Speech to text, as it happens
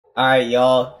Alright,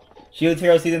 y'all. Shield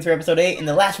Hero Season 3, Episode 8. In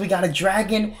the last, we got a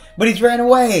dragon, but he's ran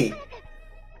away.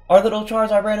 Our little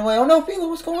Charizard ran away. Oh no, Filo,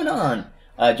 what's going on?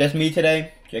 Just me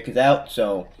today. Check us out,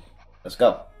 so let's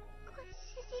go.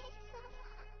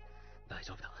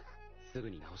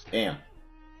 Damn.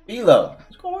 Filo,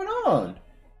 what's going on?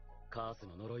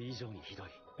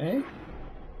 Eh?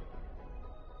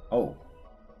 Oh.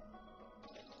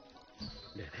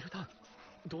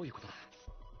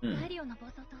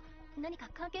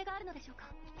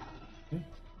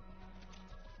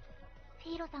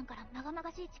 Filo さんからまがまが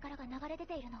しい力が流れ出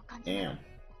ているのを感じDamn.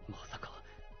 まさか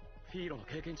フィーロの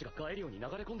経験値がガエリオに流れ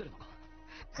込んでるのか。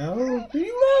 Oh, Filo, the goat!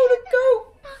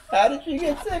 How did she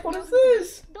get sick? What is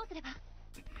this? どうすれば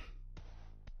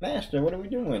Master, what are we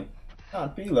doing?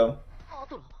 Not Filo.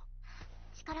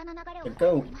 力の流れを The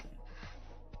goat.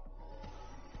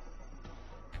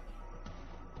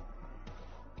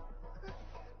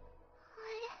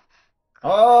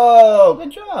 Oh,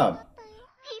 good job.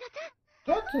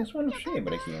 What? That's one of shade,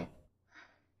 but I can't.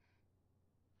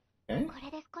 Okay. こ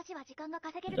れで少しは時間が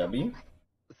稼げると思い W? ます。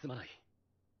すまない。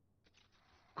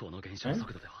この現象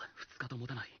速度では2日と持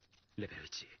たない。レベル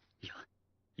1、いや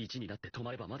1になって止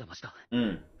まればまだマシだ。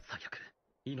最悪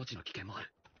命の危険もあ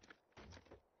る。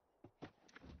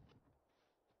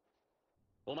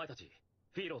お前たち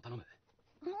フィーロを頼む。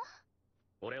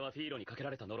俺はフィーロにかけ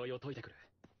られた呪いを解いてくる。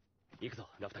行くぞ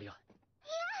ラフタリア。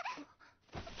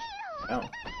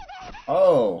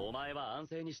 Oh. お前は安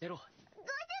静にしてろ。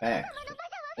 Back.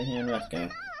 Taking a rest game.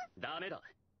 ダメだ。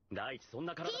第一そん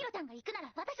な体。フィーロさんが行くなら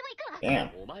私も行くわ。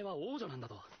 Damn. お前は王女なんだ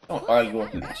と。 Don't argue with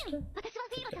私 me. はフィ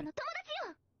ーロさんの友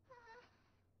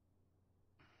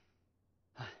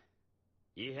達よ。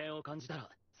異変を感じたら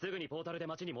すぐにポータルで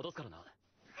町に戻すからな。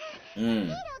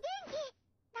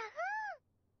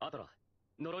アトラ、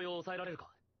呪いを抑えられるか。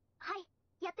はい、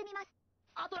やってみます。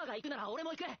アトラが行くなら俺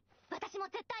も行く。私も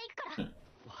絶対行くから。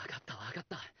わかったわかっ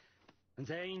た。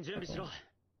全員準備しろ。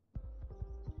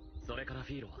それから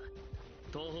フィーロは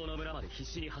東方の村まで必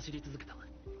死に走り続けた。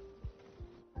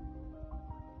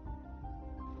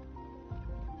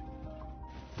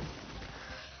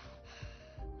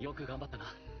よく頑張ったな。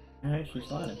Alright, she's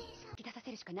fine. 引き出さ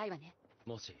せるしかないわね。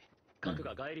もし核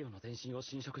がガエリオンの全身を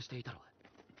侵食していたら。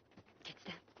決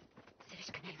断する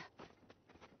しかないわ。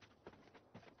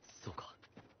そうか。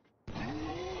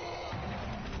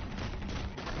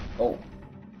 Oh.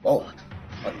 Whoa.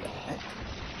 What the heck?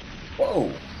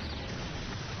 Whoa.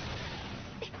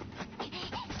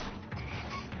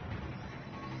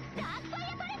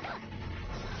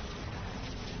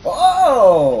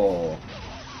 Oh!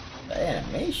 The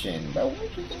animation, bro.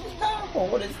 Where'd you get this powerful?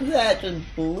 What is that? Just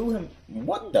blew him.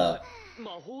 What the?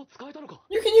 魔法使えたのか。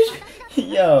 You can use.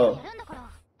 Yo. やるんだから。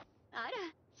あら、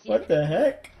 What the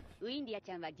heck? ウィンディア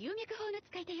ちゃんは龍脈法の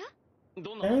使い手よ。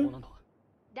どんな魔法なんだ。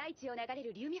大地を流れ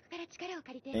る龍脈から力を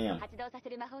借りて Damn. 発動させ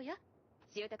る魔法よ。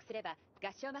習得すれば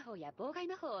合唱魔法や妨害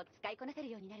魔法を使いこなせる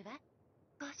ようになるわ。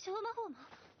合唱魔法もウ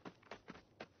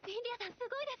ィンディアさんすご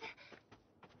いです。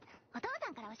お父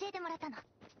さんから教えてもらったの。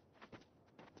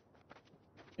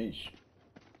 Eesh.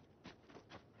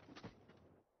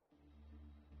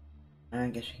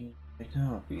 I guess you can take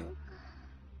off you.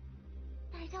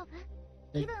 大丈夫？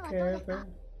 Take care of her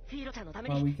フィーロちゃんのため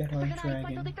while に we get お our 魚いっ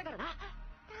ぱい取って dragon. きたからな。あ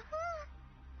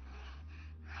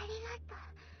りがとう。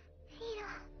フィーロ。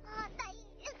フ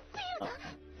ィーロさ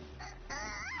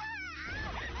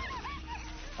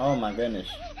ん。 Oh my goodness.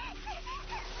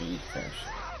 Eat first.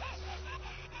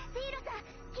 フィーロさん、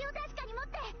気を確かに持っ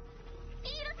て。フィ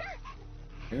ーロさん。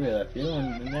 You really that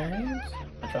feeling in their hands?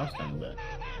 I trust them, but.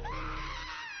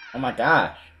 Oh my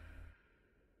gosh.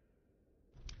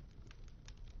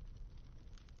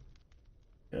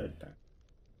 Good.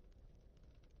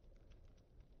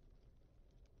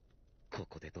 こ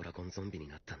こでドラゴンゾンビに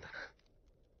なったんだな。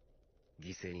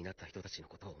犠牲になった人たちの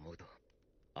ことを思うと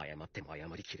謝っても謝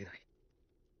りきれない。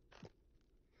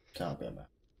 It's all good, bro.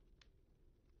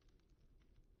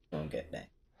 Don't get that.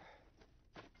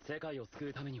 世界を救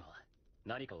うためには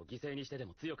何かを犠牲にしてで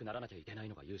も強くならなきゃいけない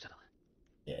のが勇者だ。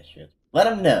 Yeah, sure. Let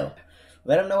them know.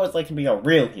 Let them know what it's like to be a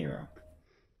real hero.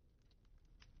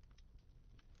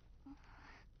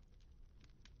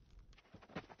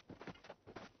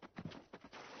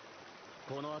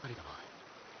 この辺りだな。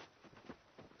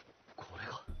これ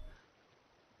が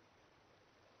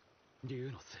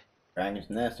竜の巣。 Dragon's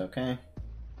nest, okay?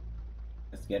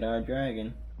 Let's get our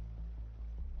dragon.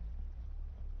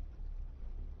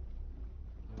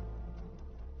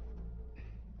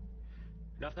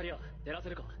 ラフタリア、照らせ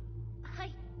るか。は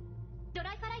い。ド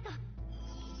ライファライト。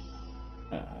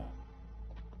 Uh-oh.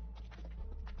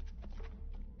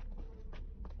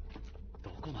 ど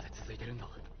こまで続いてるんだ。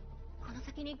この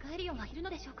先にガエリオンはいるの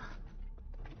でしょうか。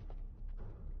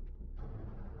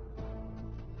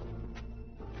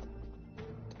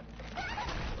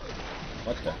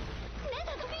What the?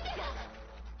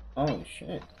 Oh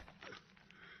shit.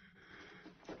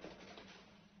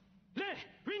 レイ、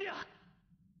ウィンディア。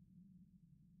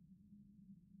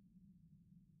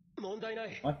問題な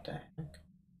い。 What the heck?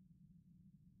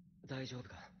 大丈夫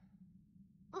か。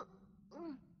う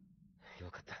ん。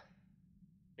よかった。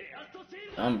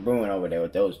 I'm brewing over there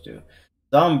with those two.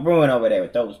 So I'm brewing over there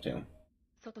with those two.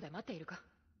 外で待っているか。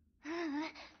うんうん。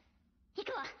行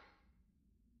くわ。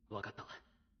わかった。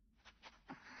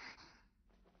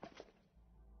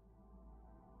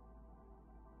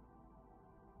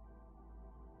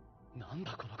なん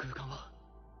だこの空間は。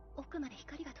奥まで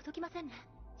光が届きませんね。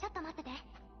ちょっと待ってて。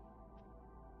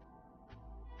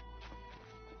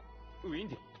ウィン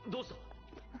ディア、どうした。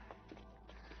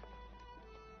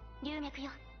龍脈よ、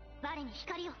我に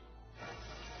光を。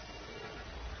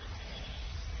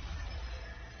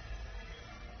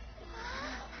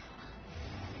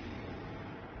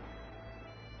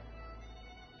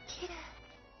綺麗。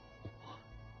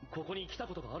ここに来た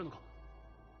ことがあるのか。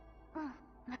うん、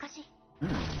昔。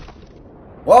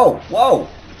Whoa! Whoa!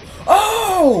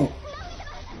 Oh!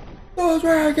 The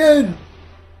dragon!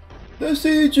 The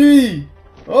CG!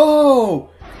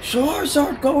 Oh! Sharks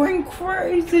are going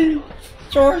crazy!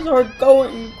 Sharks are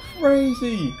going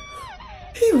crazy!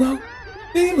 Filo!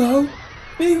 Filo!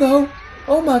 Filo!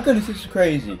 Oh my goodness, this is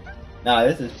crazy. Nah,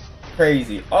 this is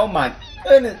crazy. Oh my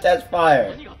goodness, that's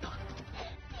fire!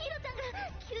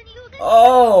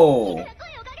 Oh!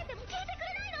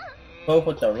 Both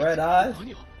with the red eyes?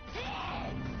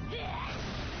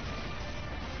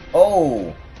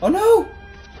 Oh! Oh no!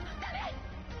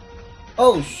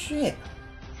 Oh shit!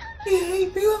 He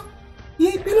ate Filo? He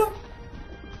ate Filo?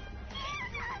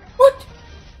 What?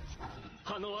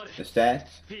 The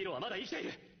stats?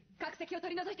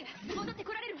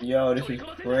 Yo, this is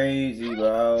crazy,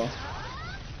 bro.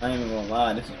 I ain't even gonna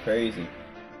lie, this is crazy.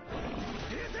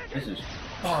 This is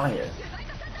fire.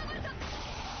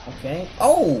 Okay.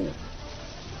 Oh!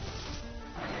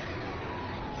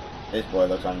 This boy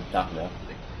looks unstoppable.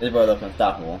 This boy looks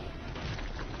unstoppable.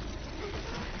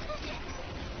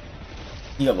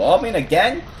 He evolving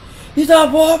again? He's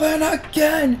evolving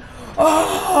again!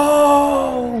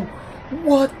 Oh!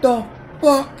 What the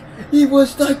fuck? He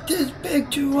was like this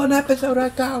big 1 episode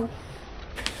ago.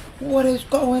 What is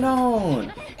going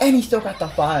on? And he still got the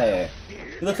fire.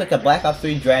 He looks like a Black Ops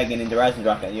 3 dragon in the Rising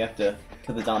Rocket. You have to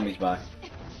kill the zombies by.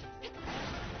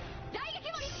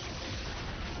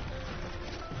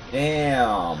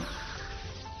 Damn.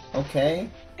 Okay.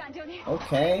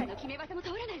 Okay.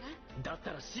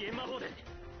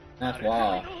 That's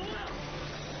wild.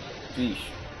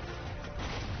 Sheesh.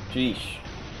 Sheesh.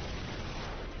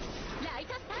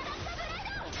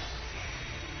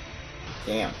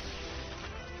 Damn.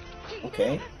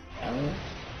 Okay.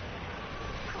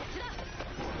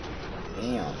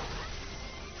 Damn.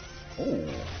 Oh.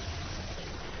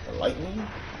 The lightning?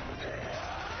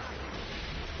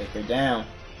 Take her down.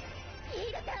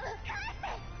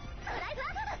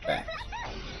 Back.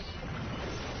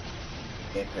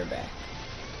 Get her back.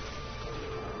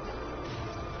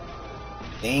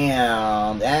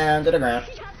 Damn. Down to the ground.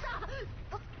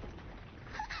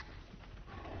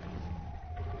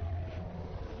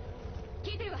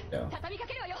 Go.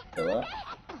 Go up.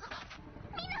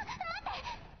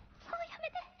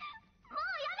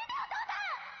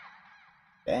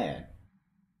 Bad.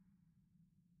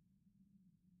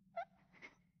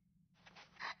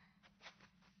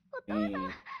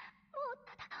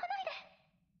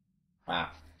 Wow.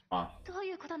 Wow. どう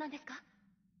いうことなんですか？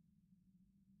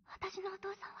私のお父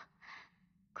さんは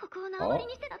ここを縄張り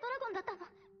にしてたドラゴンだったの。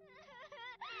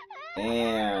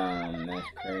Damn, that's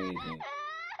crazy.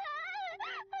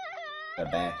 The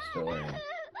backstory.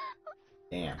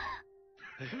 Damn.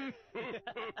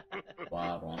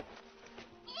 Wild one.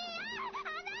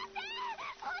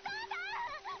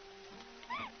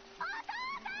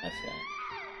 That's it.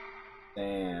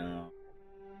 Damn.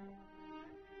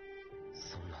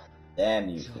 That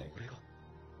music.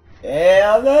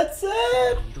 Damn, that's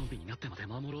it!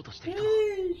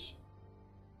 Sheesh.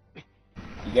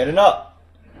 You getting up?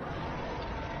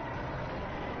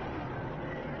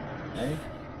 Hey.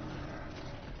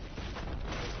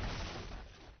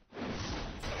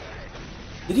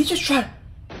 Did he just try?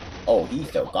 Oh, he's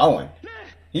still going.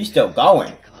 He's still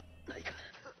going.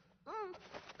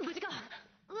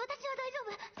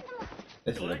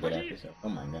 This is a good episode. Oh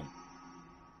my god.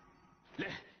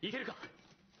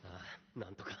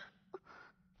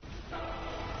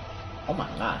 Oh my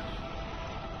gosh.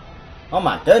 Oh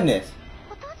my goodness.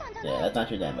 Yeah, that's not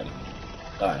your dad, buddy.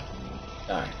 Sorry.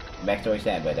 Sorry. Backstory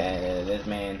sad, but this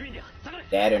man,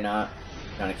 dad or not,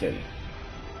 trying to kill you.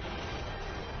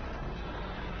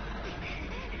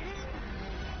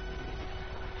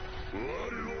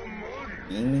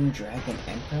 Demon Dragon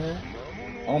Emperor?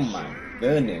 Oh my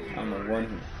goodness, I'm the one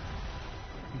who...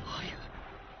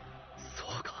 そ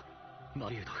うか。マ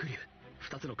リュウとフリュウ、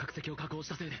二つの角石を加工し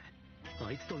たせいで、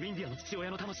あいつとウィンディアの父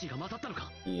親の魂が混ざったのか。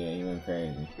 Yeah, he went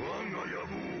crazy.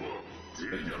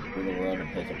 Through the world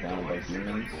and place a ground by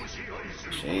humans?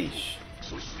 Sheesh.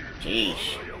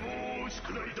 Sheesh.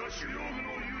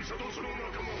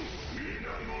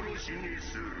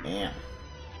 Damn.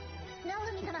 ナオ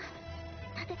フミ様、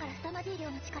盾から凄まじい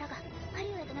量の力がハリ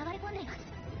ウへと流れ込んでいます。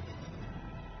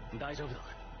大丈夫だ。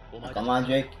お前 Come on,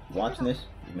 Jake. You watching this?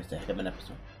 You missed a heck of an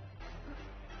episode.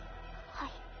 はい。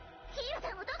ヒーロー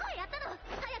さんをどこへやったの？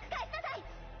早く返しなさい。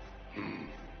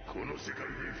この世界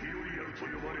でフィオリアルと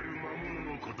呼ばれる魔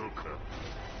物のことか。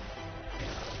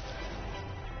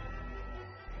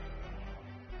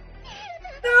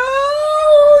No!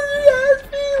 Yes,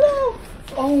 Filo!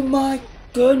 Oh my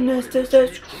goodness, this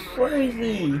is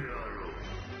crazy!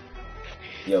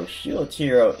 Yo, Shield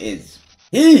Hero is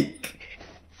peak!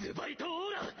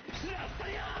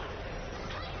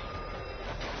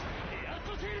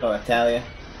 Go, Raptalia.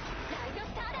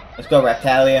 Let's go,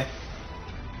 Raptalia.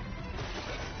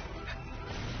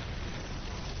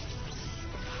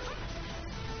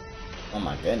 Oh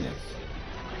my goodness.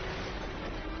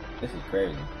 This is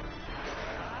crazy.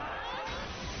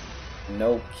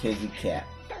 No kizzy cat.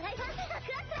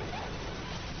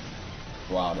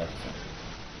 Wild episode.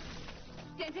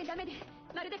 全然ダメで、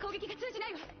まるで攻撃が通じな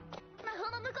いわ。魔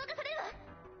法も無効化されるわ。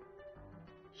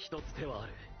一つ手はあ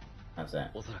る。 How's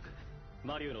that? おそらく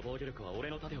マリュウの防御力は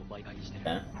俺の盾を媒介にしてる。 Okay.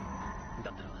 だった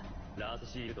らラー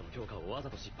ズシールドの強化をわざ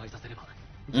と失敗させれば、さ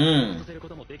せるこ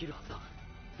ともできるはずだ。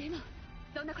でも、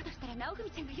そんなことしたらナオフミ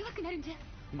ちゃんが弱くなるんじゃ。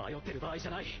迷ってる場合じ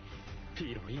ゃない。フ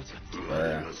ィーロの命が尽きる。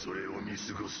我がそれを見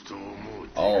過ごすと思う。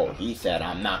 Oh, he said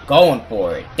I'm not going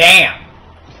for it. Damn!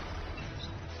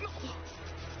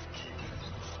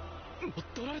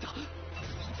 取られた。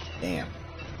 Damn.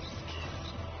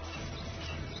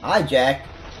 Hi, Jack.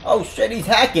 Oh shit, he's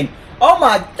hacking. Oh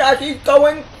my gosh, he's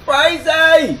going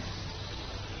crazy!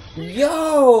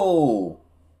 Yo!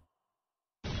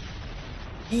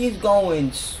 He's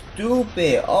going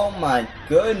stupid. Oh my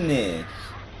goodness.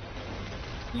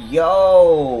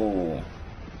 Yo!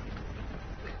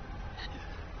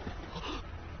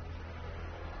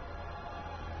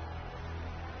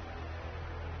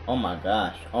 Oh my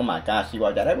gosh. Oh my gosh, you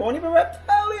watch that? Everyone even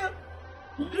Reptalia!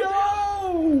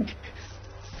 Yo!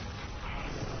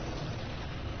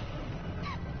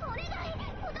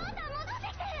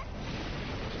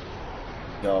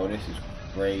 Yo, this is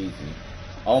crazy.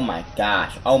 Oh my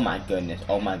gosh. Oh my goodness.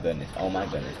 Oh my goodness. Oh my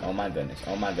goodness. Oh my goodness.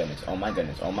 Oh my goodness. Oh my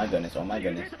goodness. Oh my goodness. Oh my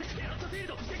goodness.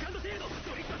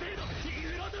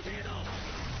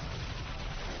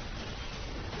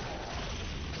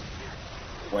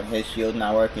 When his shield's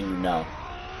not working, you know.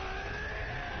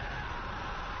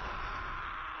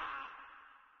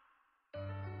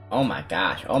 Oh my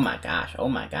gosh. Oh my gosh. Oh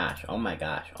my gosh. Oh my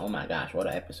gosh. Oh my gosh. What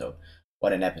an episode.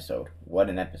 What an episode. What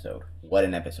an episode. What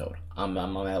an episode. I'm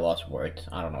at a loss of words.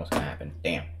 I don't know what's gonna happen.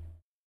 Damn.